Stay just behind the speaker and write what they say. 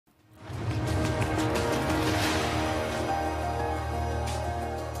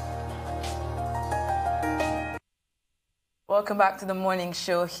Welcome back to the morning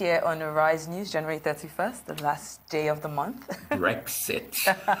show here on Arise News, January 31st, the last day of the month. Brexit.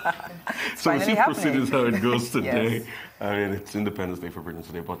 So we see procedures how it goes today. Yes. I mean, it's Independence Day for Britain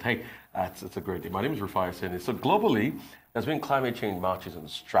today, but hey, it's a great day. My name is Rufai Sini. So globally, there's been climate change marches and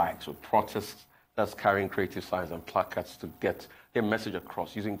strikes with protests that's carrying creative signs and placards to get their message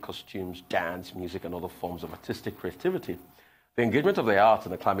across using costumes, dance, music, and other forms of artistic creativity. The engagement of the arts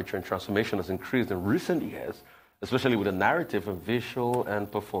in the climate change transformation has increased in recent years, especially with the narrative of visual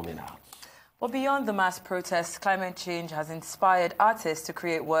and performing arts. But beyond the mass protests, climate change has inspired artists to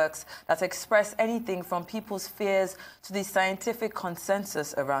create works that express anything from people's fears to the scientific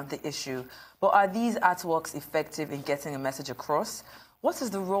consensus around the issue. But are these artworks effective in getting a message across? What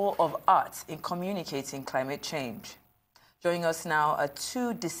is the role of art in communicating climate change? Joining us now are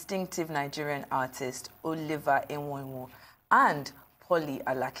two distinctive Nigerian artists, Enwonwu and Polly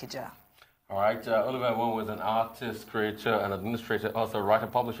Alakija. All right, Oliver Enwonwu is an artist, creator, and administrator, author, writer,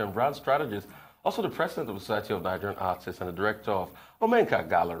 publisher, and brand strategist. Also the president of the Society of Nigerian Artists and the director of Omenka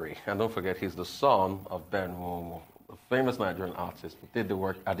Gallery. And don't forget, he's the son of Enwonwu, a famous Nigerian artist who did the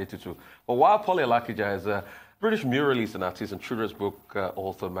work Adetutu. But while Polly Alakija is a British muralist and artist and children's book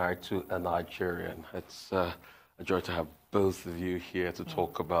author married to a Nigerian. It's a joy to have both of you here to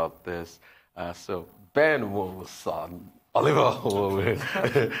talk about this. So Enwonwu's son, Oliver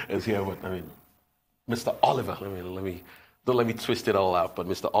is here with, Mr. Oliver. Don't let me twist it all out, but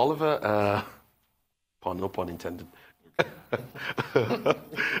Mr. Oliver, no pun intended.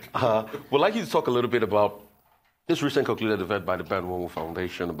 We'd like you to talk a little bit about this recent concluded event by the Enwonwu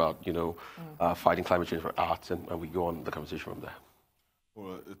Foundation about, fighting climate change for arts, and we go on the conversation from there.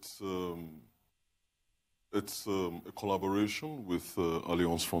 Well, it's a collaboration with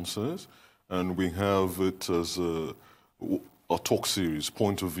Alliance Française, and we have it as a talk series,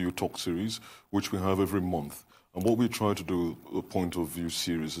 point of view talk series, which we have every month. And what we try to do, a point of view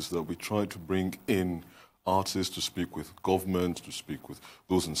series, is that we try to bring in artists to speak with government, to speak with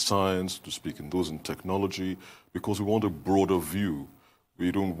those in science, to speak in those in technology, because we want a broader view.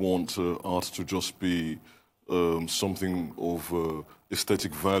 We don't want art to just be something of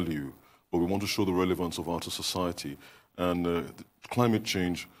aesthetic value, but we want to show the relevance of art to society. And climate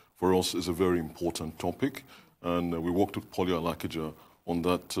change, for us, is a very important topic. And we worked with Polly Alakija on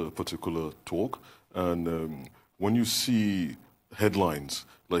that particular talk. And when you see headlines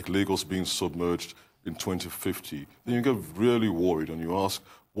like Lagos being submerged in 2050, then you get really worried and you ask,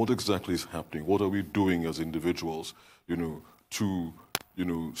 what exactly is happening? What are we doing as individuals, to,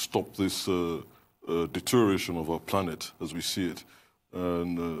 stop this deterioration of our planet as we see it?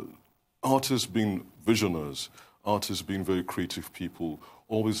 And artists being visionaries, artists being very creative people,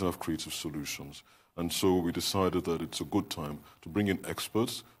 always have creative solutions. And so we decided that it's a good time to bring in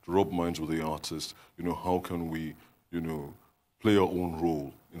experts, to rub minds with the artists. How can we, play our own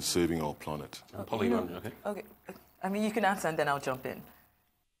role in saving our planet? Polly, okay? Okay. You can answer and then I'll jump in.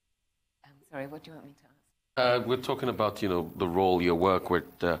 Sorry, what do you want me to ask? We're talking about, the role, your work with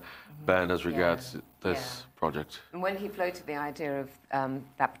Ben as regards this project. And when he floated the idea of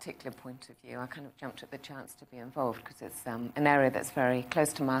that particular point of view, I kind of jumped at the chance to be involved because it's an area that's very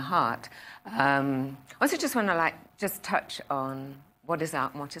close to my heart. I also just want to just touch on what is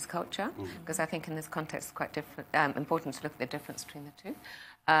art and what is culture, because I think in this context it's quite important to look at the difference between the two.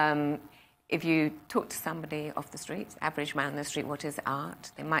 If you talk to somebody off the street, average man on the street, what is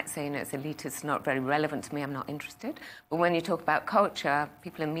art? They might say, it's elitist, not very relevant to me, I'm not interested. But when you talk about culture,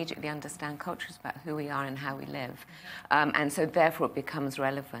 people immediately understand culture is about who we are and how we live. And so therefore it becomes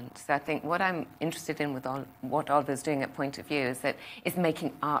relevant. So I think what I'm interested in with what Oliver's doing at Point of View is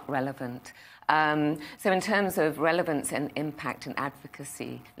making art relevant. So in terms of relevance and impact and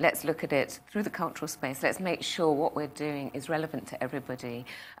advocacy, let's look at it through the cultural space. Let's make sure what we're doing is relevant to everybody.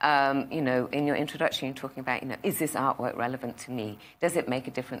 In your introduction, you're talking about, is this artwork relevant to me? Does it make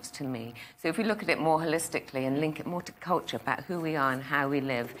a difference to me? So if we look at it more holistically and link it more to culture, about who we are and how we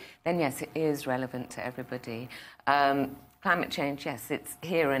live, then yes, it is relevant to everybody. Climate change, yes, it's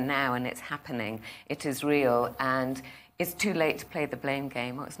here and now and it's happening. It is real and it's too late to play the blame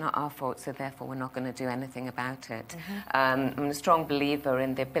game. It's not our fault, so therefore we're not going to do anything about it. I'm a strong believer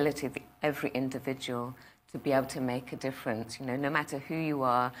in the ability of every individual to be able to make a difference. No matter who you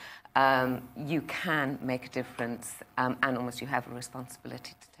are, you can make a difference, and almost you have a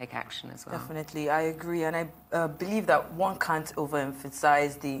responsibility to take action as well. Definitely, I agree, and I believe that one can't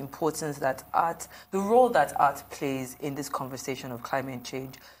overemphasize the importance that the role that art plays in this conversation of climate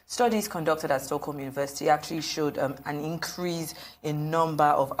change. Studies conducted at Stockholm University actually showed an increase in number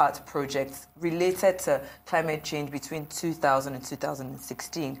of art projects related to climate change between 2000 and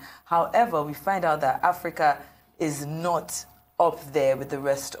 2016. However, we find out that Africa is not up there with the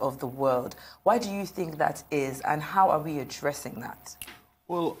rest of the world. Why do you think that is, and how are we addressing that?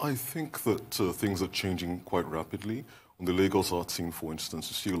 Well, I think that things are changing quite rapidly. On the Lagos art scene, for instance,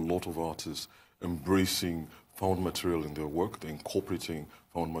 you see a lot of artists embracing found material in their work. They're incorporating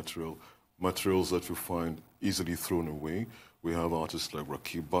found materials that you find easily thrown away. We have artists like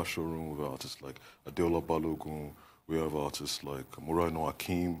Rakib Basharun, we have artists like Adeola Balogun, we have artists like Morano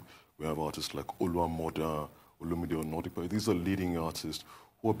Hakim, we have artists like Oluwamoda, Olumide Onodipe. These are leading artists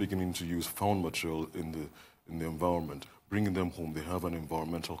who are beginning to use found material in the environment, bringing them home. They have an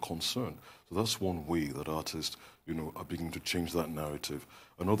environmental concern. So that's one way that artists, are beginning to change that narrative.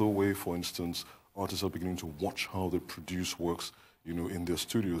 Another way, for instance, artists are beginning to watch how they produce works, in their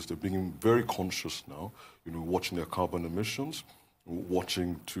studios. They're being very conscious now, watching their carbon emissions,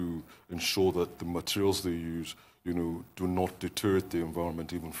 watching to ensure that the materials they use, do not deteriorate the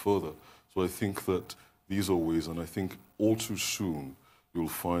environment even further. So I think that these are ways, and I think all too soon you'll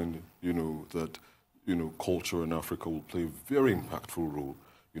find, that, culture in Africa will play a very impactful role,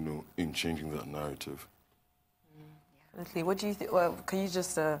 in changing that narrative. Absolutely. What do you think? Well, can you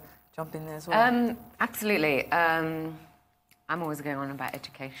just jump in there as well? Absolutely. I'm always going on about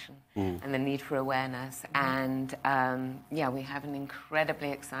education and the need for awareness. And, we have an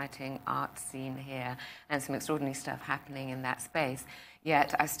incredibly exciting art scene here and some extraordinary stuff happening in that space.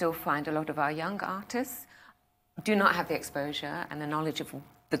 Yet I still find a lot of our young artists do not have the exposure and the knowledge of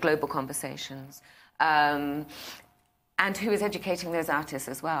the global conversations. And who is educating those artists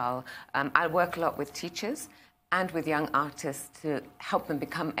as well. I work a lot with teachers and with young artists to help them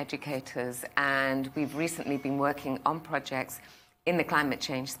become educators. And we've recently been working on projects in the climate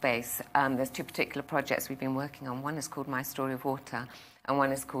change space. There's two particular projects we've been working on. One is called My Story of Water, and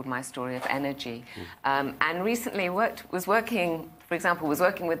one is called My Story of Energy. And recently was working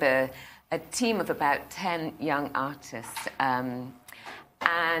with a team of about 10 young artists,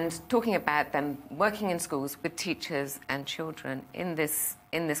 and talking about them working in schools with teachers and children in this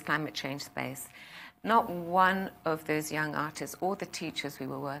climate change space. Not one of those young artists or the teachers we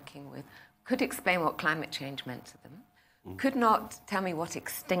were working with could explain what climate change meant to them, could not tell me what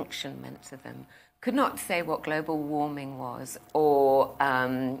extinction meant to them, could not say what global warming was, or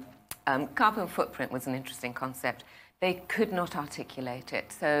carbon footprint was an interesting concept. They could not articulate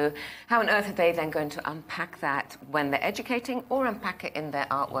it. So how on earth are they then going to unpack that when they're educating, or unpack it in their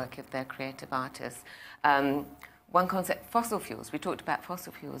artwork if they're creative artists? One concept, fossil fuels. We talked about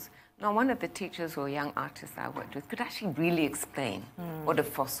fossil fuels. Now, one of the teachers or young artists I worked with could actually really explain what a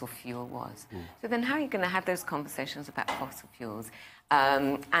fossil fuel was. So then how are you going to have those conversations about fossil fuels?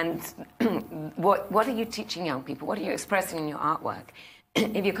 And what are you teaching young people? What are you expressing in your artwork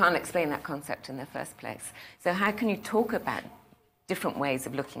if you can't explain that concept in the first place? So how can you talk about different ways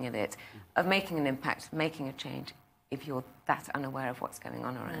of looking at it, of making an impact, making a change, if you're that unaware of what's going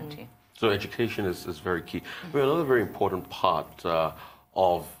on around you? So education is very key. Another very important part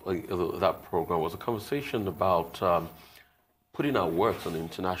of that program was a conversation about putting our works on the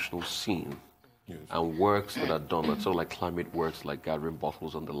international scene. Yes. And works that are done, sort of like climate works, like gathering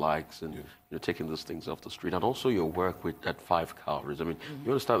bottles and the likes, and taking those things off the street, and also your work at 5 Calories. I mean, you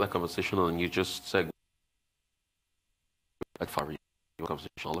want to start that conversation, and you just said at 5 conversation,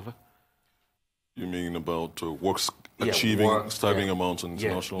 Oliver. You mean about works achieving staggering amounts on the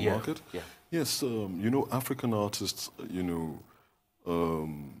international market? Yeah. Yes, African artists,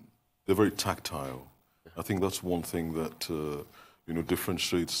 they're very tactile. I think that's one thing that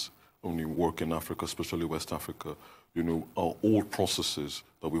differentiates only work in Africa, especially West Africa. Our old processes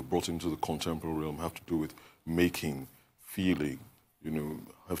that we've brought into the contemporary realm have to do with making, feeling,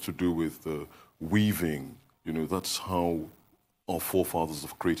 have to do with weaving. That's how our forefathers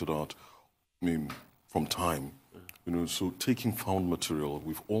have created art, from time. So taking found material,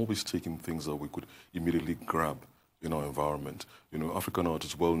 we've always taken things that we could immediately grab in our environment. African art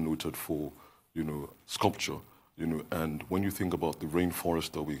is well noted for, sculpture. And when you think about the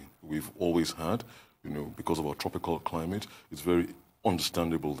rainforest that we've always had, because of our tropical climate, it's very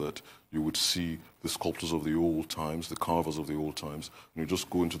understandable that you would see the sculptors of the old times, the carvers of the old times, just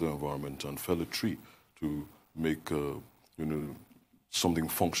go into the environment and fell a tree to make, something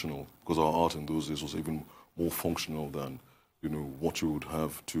functional, because our art in those days was even more functional than, what you would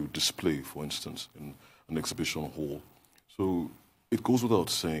have to display, for instance, in an exhibition hall. So it goes without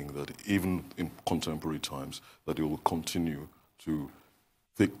saying that even in contemporary times, that it will continue to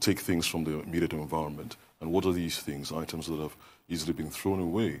take things from the immediate environment. And what are these things? Items that have easily been thrown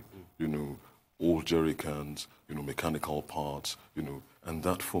away, old jerry cans, mechanical parts, and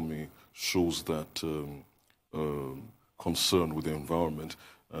that for me shows that concern with the environment.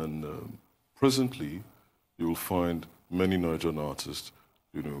 And presently, you will find many Nigerian artists,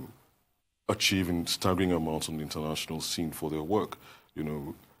 you know, achieving staggering amounts on the international scene for their work. You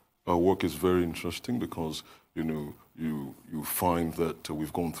know, our work is very interesting because, you know, you find that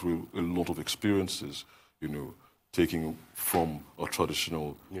we've gone through a lot of experiences, you know, taking from our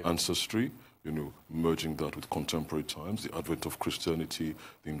traditional ancestry, you know, merging that with contemporary times, the advent of Christianity,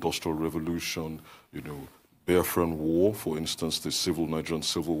 the Industrial Revolution, you know, Biafran War, for instance, the Nigerian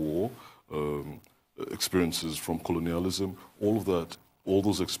Civil War, experiences from colonialism, all of that, all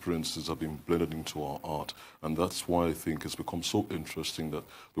those experiences have been blended into our art. And that's why I think it's become so interesting that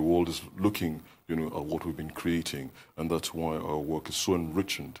the world is looking, you know, at what we've been creating. And that's why our work is so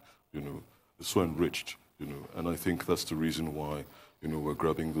enriched, you know, it's so enriched, you know. And I think that's the reason why, you know, we're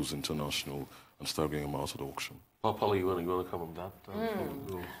grabbing those international and staggering them out at auction. Well, Polly, you want to come on that?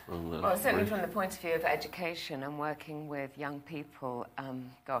 Well, certainly from the point of view of education and working with young people,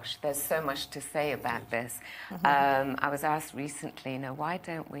 gosh, there's so much to say about this. I was asked recently, you know, why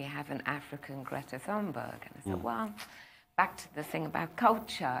don't we have an African Greta Thunberg? And I said, well, back to the thing about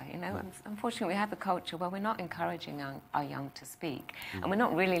culture, you know, unfortunately we have a culture where we're not encouraging our young to speak, and we're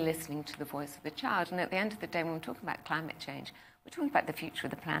not really listening to the voice of the child. And at the end of the day, when we're talking about climate change, we're talking about the future of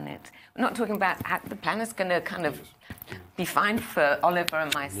the planet. We're not talking about how the planet's going to kind of be fine for Oliver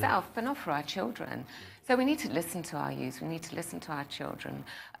and myself, but not for our children. So we need to listen to our youth. We need to listen to our children.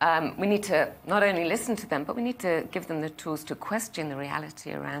 We need to not only listen to them, but we need to give them the tools to question the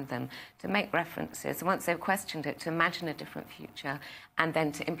reality around them, to make references. Once they've questioned it, to imagine a different future, and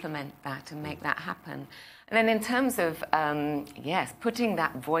then to implement that and make that happen. And then in terms of, yes, putting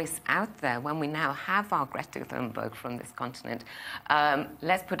that voice out there, when we now have our Greta Thunberg from this continent,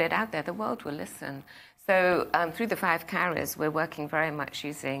 let's put it out there. The world will listen. So through the 5 carriers, we're working very much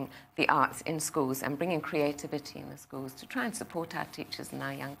using the arts in schools and bringing creativity in the schools to try and support our teachers and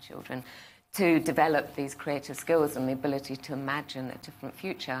our young children to develop these creative skills and the ability to imagine a different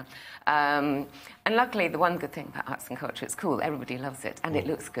future. And luckily, the one good thing about arts and culture, it's cool, everybody loves it, and it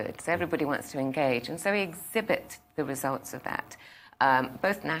looks good, so everybody wants to engage. And so we exhibit the results of that,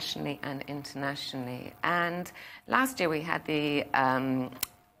 both nationally and internationally. And last year, we had the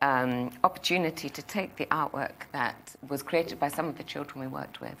opportunity to take the artwork that was created by some of the children we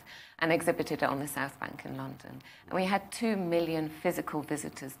worked with and exhibited it on the South Bank in London. And we had 2 million physical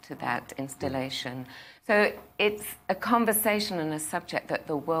visitors to that installation. So it's a conversation and a subject that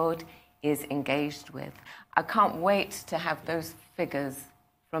the world is engaged with. I can't wait to have those figures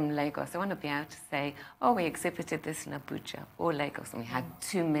from Lagos. I want to be able to say, oh, we exhibited this in Abuja or Lagos, and we had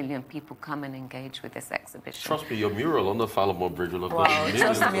 2 million people come and engage with this exhibition. Trust me, your mural on the Falmouth Bridge will have Wow,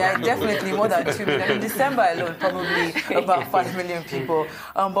 trust me, definitely more than 2 million. In December alone, probably about 5 million people.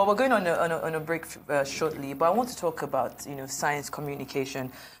 But we're going on a break shortly. But I want to talk about, you know, science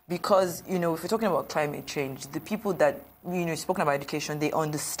communication, because, you know, if we're talking about climate change, the people that, you know, spoken about education, they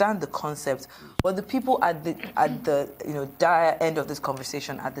understand the concept, but the people at the you know, dire end of this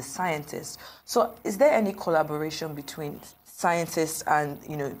conversation are the scientists. So is there any collaboration between scientists and,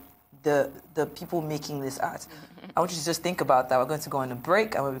 you know, the people making this art? I want you to just think about that. We're going to go on a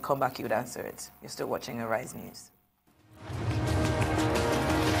break, and when we come back, you would answer it. You're still watching Arise News.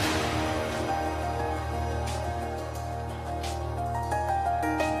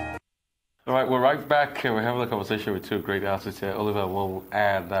 All right, we're right back. We're having a conversation with 2 great artists here, Enwonwu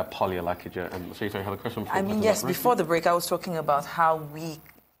and Polly Alakija. And so you had a question before? I mean, yes, before the break, I was talking about how we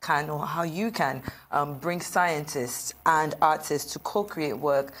can, or how you can, bring scientists and artists to co-create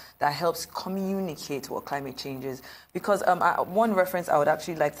work that helps communicate what climate change is. Because one reference I would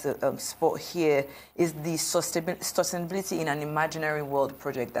actually like to spot here is the Sustainability in an Imaginary World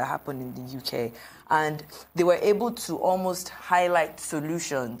project that happened in the UK. And they were able to almost highlight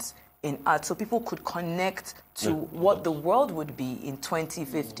solutions in art, so people could connect to what the world would be in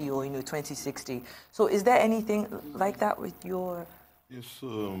 2050 or, you know, 2060. So is there anything like that with your... Yes,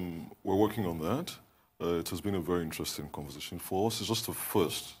 we're working on that. It has been a very interesting conversation for us. It's just the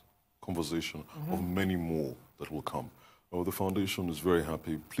first conversation of many more that will come. The foundation is very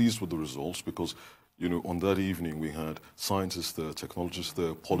happy, pleased with the results, because, you know, on that evening we had scientists there, technologists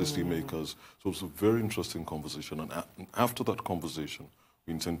there, policy makers. So it was a very interesting conversation. And after that conversation,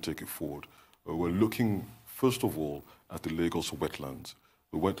 we intend to take it forward. We're looking, first of all, at the Lagos wetlands.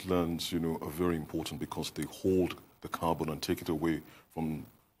 The wetlands, you know, are very important because they hold the carbon and take it away from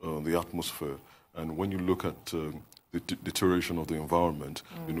the atmosphere. And when you look at the deterioration of the environment,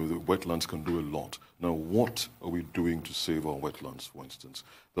 you know, the wetlands can do a lot. Now, what are we doing to save our wetlands, for instance?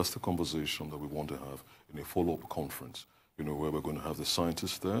 That's the conversation that we want to have in a follow-up conference, you know, where we're going to have the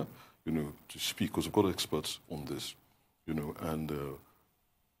scientists there, you know, to speak, because we've got experts on this, you know, and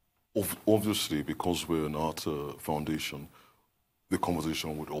Obviously, because we're an art foundation, the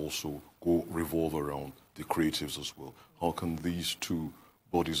conversation would also revolve around the creatives as well. How can these two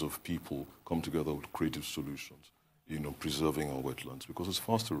bodies of people come together with creative solutions, preserving our wetlands? Because it's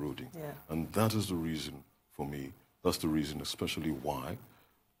fast eroding. Yeah. And that is the reason, for me, that's the reason especially why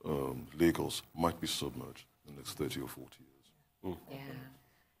Lagos might be submerged in the next 30 or 40 years. Yeah.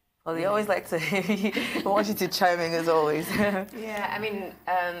 Well, they always like to I want you to chime in as always. Yeah, I mean,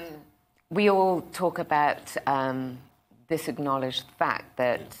 we all talk about this acknowledged fact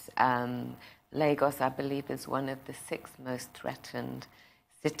that Lagos, I believe, is one of the 6 most threatened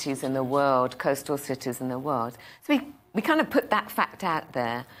cities in the world, coastal cities in the world. So we kind of put that fact out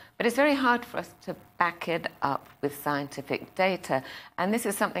there, but it's very hard for us to back it up with scientific data. And this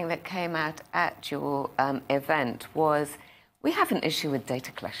is something that came out at your event, was we have an issue with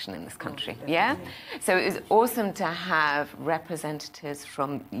data collection in this country, yeah? So it was awesome to have representatives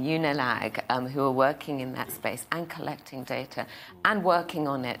from UNILAG who are working in that space and collecting data and working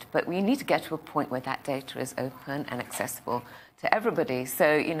on it. But we need to get to a point where that data is open and accessible to everybody.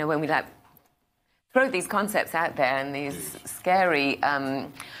 So, when we throw these concepts out there and these scary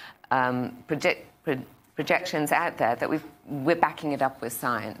projections out there, that we're backing it up with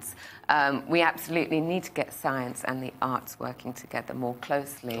science. We absolutely need to get science and the arts working together more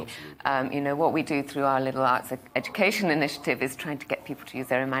closely. What we do through our little arts education initiative is trying to get people to use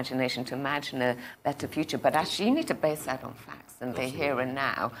their imagination to imagine a better future. But actually, you need to base that on facts and the here and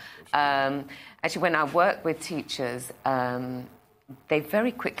now. Actually, when I work with teachers, they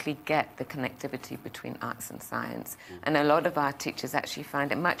very quickly get the connectivity between arts and science. And a lot of our teachers actually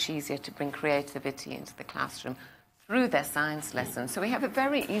find it much easier to bring creativity into the classroom through their science lessons. So we have a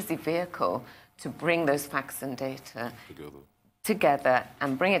very easy vehicle to bring those facts and data together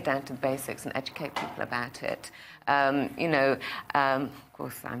and bring it down to basics and educate people about it. Of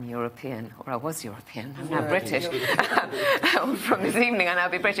course, I'm European, or I was European. I'm now British. From this evening on,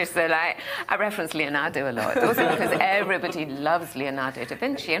 I'll be British. So, I reference Leonardo a lot. Also because everybody loves Leonardo da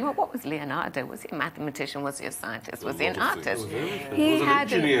Vinci. And what was Leonardo? Was he a mathematician? Was he a scientist? Was he an artist? He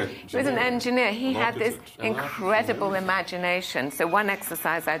was an engineer. He had this incredible imagination. So one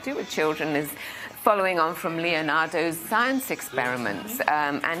exercise I do with children is following on from Leonardo's science experiments.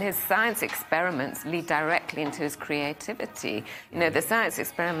 And his science experiments lead directly into his creativity. The science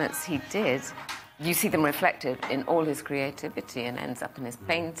experiments he did, you see them reflected in all his creativity, and ends up in his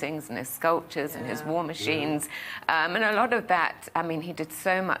paintings and his sculptures and his war machines. And a lot of that, he did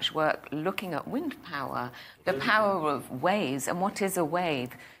so much work looking at wind power, the power of waves, and what is a wave.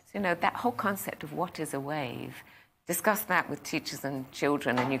 So, that whole concept of what is a wave, discuss that with teachers and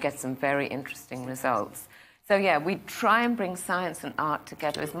children, and you get some very interesting results. So, yeah, we try and bring science and art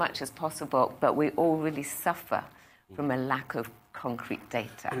together as much as possible, but we all really suffer from a lack of concrete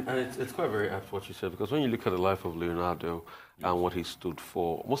data. And it's quite very apt what you said, because when you look at the life of Leonardo and what he stood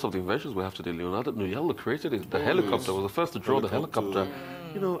for, most of the inventions we have today, Leonardo created it. The helicopter was the first to draw the helicopter.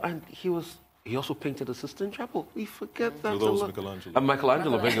 And he also painted the Sistine Chapel. We forget that. That was Michelangelo.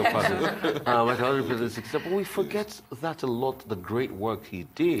 Michelangelo, beg your pardon. Michelangelo painted the Sistine Chapel. We forget that a lot, the great work he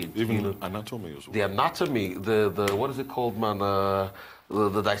did. Even anatomy as well. The anatomy, the what is it called, man?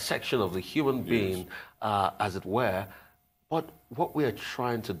 The dissection of the human being, as it were. But what we are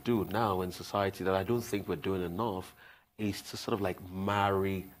trying to do now in society that I don't think we're doing enough is to sort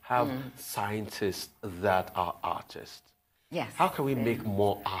of have scientists that are artists. Yes. How can we make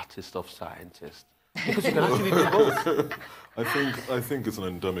more artists of scientists? Because you can actually do both. I think it's an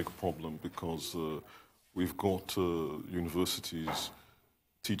endemic problem because we've got universities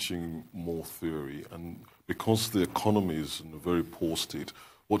teaching more theory, and because the economy is in a very poor state,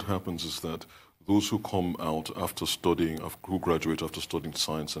 what happens is that those who come out who graduate after studying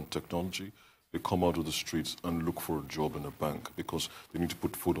science and technology, they come out of the streets and look for a job in a bank because they need to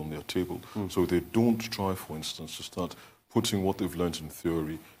put food on their table. So they don't try, for instance, to start putting what they've learned in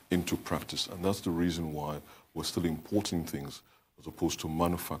theory into practice. And that's the reason why we're still importing things as opposed to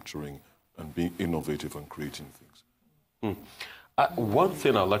manufacturing and being innovative and creating things. One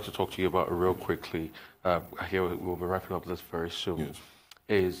thing I'd like to talk to you about real quickly, here we'll be wrapping up this very soon,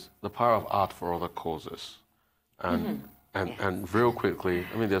 is the power of art for other causes. And real quickly,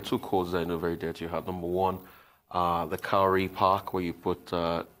 there are 2 causes I know very dear to your heart. Number one, the Cowrie Park, where you put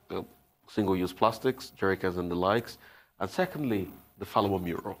single-use plastics, jerrycans and the likes. And secondly, the Falmouth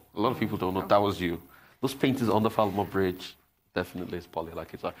mural. A lot of people don't know that was you. Those paintings on the Falmouth Bridge, definitely is Polly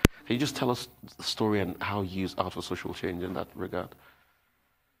Alakija. Can you just tell us the story and how you use art for social change in that regard?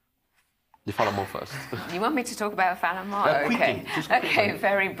 The Falmouth first. You want me to talk about Falmouth? Quickly, okay,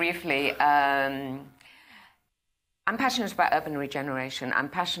 very briefly. I'm passionate about urban regeneration. I'm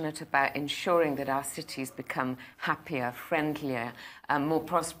passionate about ensuring that our cities become happier, friendlier, more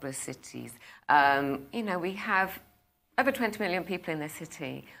prosperous cities. You know, we have over 20 million people in the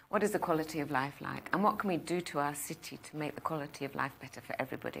city. What is the quality of life like? And what can we do to our city to make the quality of life better for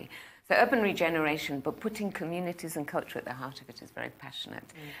everybody? So urban regeneration, but putting communities and culture at the heart of it is very passionate.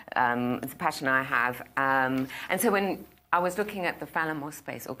 It's a passion I have. And so when I was looking at the Falmouth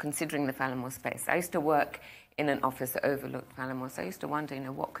space, or considering the Falmouth space, I used to work in an office that overlooked Falmouth. So I used to wonder, you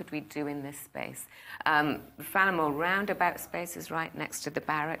know, what could we do in this space? The Falmouth roundabout space is right next to the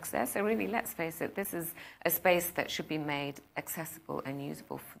barracks there. So really, let's face it, this is a space that should be made accessible and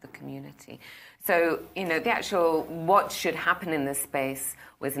usable for the community. So, you know, the actual what should happen in this space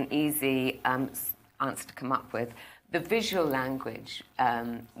was an easy answer to come up with. The visual language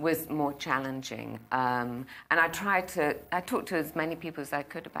was more challenging. And I talked to as many people as I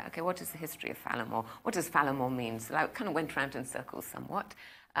could about, okay, what is the history of Falmouth? What does Falmouth mean? So I kind of went around in circles somewhat.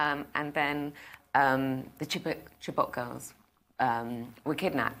 And then the Chibok girls were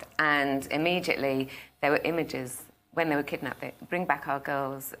kidnapped. And immediately there were images, when they were kidnapped, they bring back our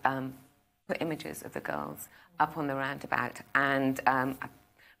girls, put images of the girls up on the roundabout. And I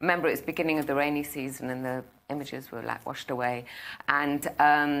remember it was beginning of the rainy season and the images were like washed away. And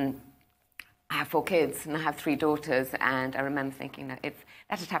I have 4 kids and I have 3 daughters, and I remember thinking that if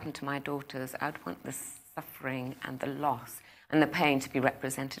that had happened to my daughters, I'd want the suffering and the loss and the pain to be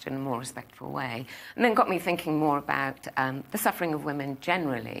represented in a more respectful way. And then got me thinking more about the suffering of women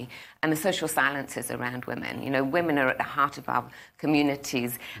generally and the social silences around women. You know, women are at the heart of our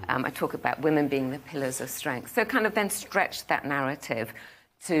communities. I talk about women being the pillars of strength. So kind of then stretch that narrative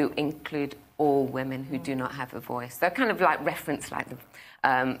to include all women who do not have a voice. So kind of like reference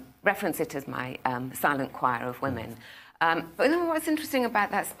it as my silent choir of women. But then what's interesting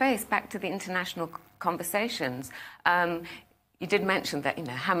about that space, back to the international conversations, you did mention that, you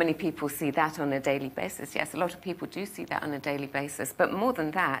know, how many people see that on a daily basis. Yes, a lot of people do see that on a daily basis. But more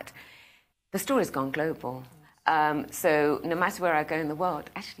than that, the story's gone global. So no matter where I go in the world,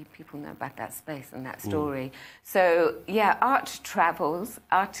 actually people know about that space and that story. So yeah, art travels.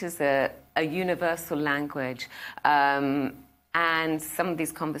 Art is a universal language. And some of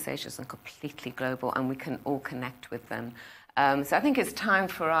these conversations are completely global and we can all connect with them. So I think it's time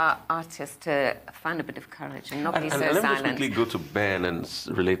for our artists to find a bit of courage and not be so silent. Let me just quickly go to Ben and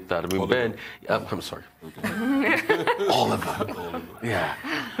relate that. I mean, Ben, I'm sorry. Okay. Oliver. Yeah.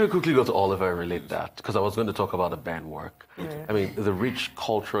 Let me quickly go to Oliver and relate that, because I was going to talk about the Ben work. Okay. I mean, the rich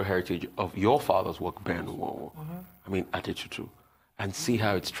cultural heritage of your father's work, Ben Enwonwu. I mean, Adetutu. And see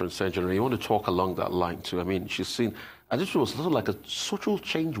how it's transgenderal. You want to talk along that line too. I mean, she's seen, Adetutu was sort of like a social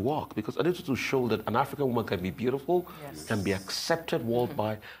change walk, because Adetutu showed that an African woman can be beautiful, can be accepted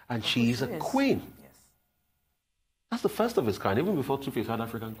worldwide, and she is a queen. Yes. That's the first of its kind, even before Two-Face had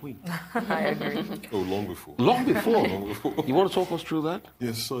African queen. I agree. Oh, long before. Long before. Long before. You want to talk us through that?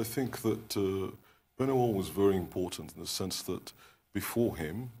 Yes, I think that Ben Enwonwu was very important in the sense that before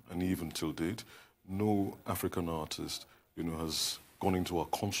him, and even till date, no African artist, you know, has gone into our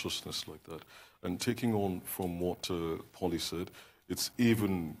consciousness like that. And taking on from what Polly said, it's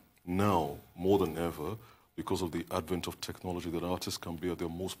even now, more than ever, because of the advent of technology, that artists can be at their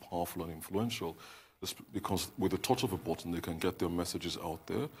most powerful and influential. It's because with the touch of a button, they can get their messages out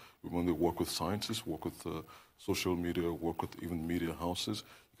there. When they work with scientists, work with social media, work with even media houses,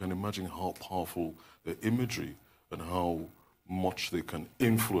 you can imagine how powerful their imagery and how much they can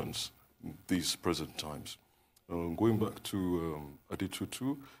influence these present times. Going back to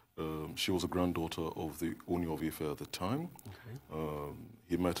Adetutu, she was a granddaughter of the Oni of Ife at the time. Okay.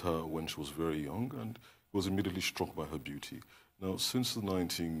 He met her when she was very young and was immediately struck by her beauty. Now, since the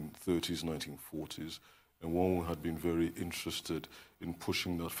 1930s, 1940s, Enwonwu had been very interested in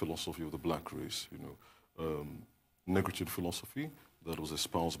pushing that philosophy of the black race, you know, negritude philosophy that was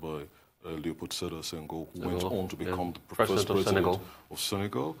espoused by Leopold Sédar Senghor, who went on to become the first president of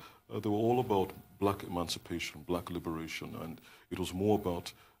Senegal. They were all about black emancipation, black liberation, and it was more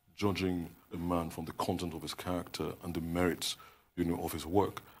about judging a man from the content of his character and the merits, you know, of his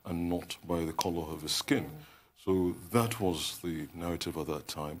work, and not by the color of his skin. So that was the narrative at that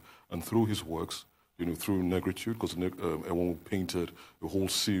time. And through his works, you know, through negritude, because Enwonwu painted a whole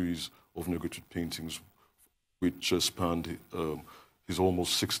series of negritude paintings which spanned his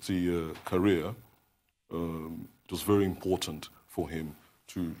almost 60-year career, it was very important for him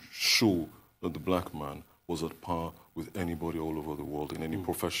to show that the black man was at par with anybody all over the world in any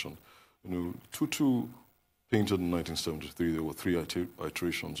profession. You know, Tutu painted in 1973. There were 3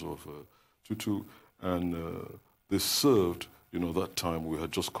 iterations of Tutu, and they served, you know, that time we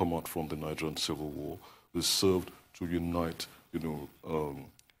had just come out from the Nigerian Civil War. They served to unite,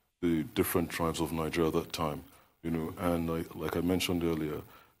 the different tribes of Nigeria at that time, and like I mentioned earlier,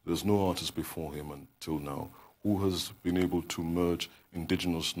 there's no artist before him until now who has been able to merge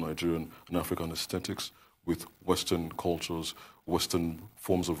indigenous Nigerian and African aesthetics with Western cultures, Western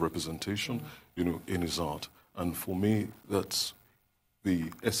forms of representation, in his art. And for me, that's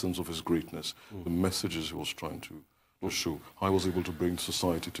the essence of his greatness, the messages he was trying to show. I was able to bring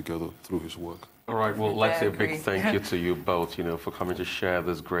society together through his work. All right, well, let's say a big thank you to you both, for coming to share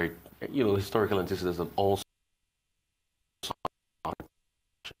this great, historical antecedents and also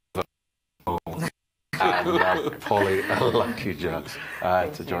and Polly Alakija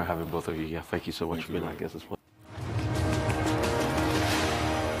to join having both of you here. Thank you so much for being our guest as well.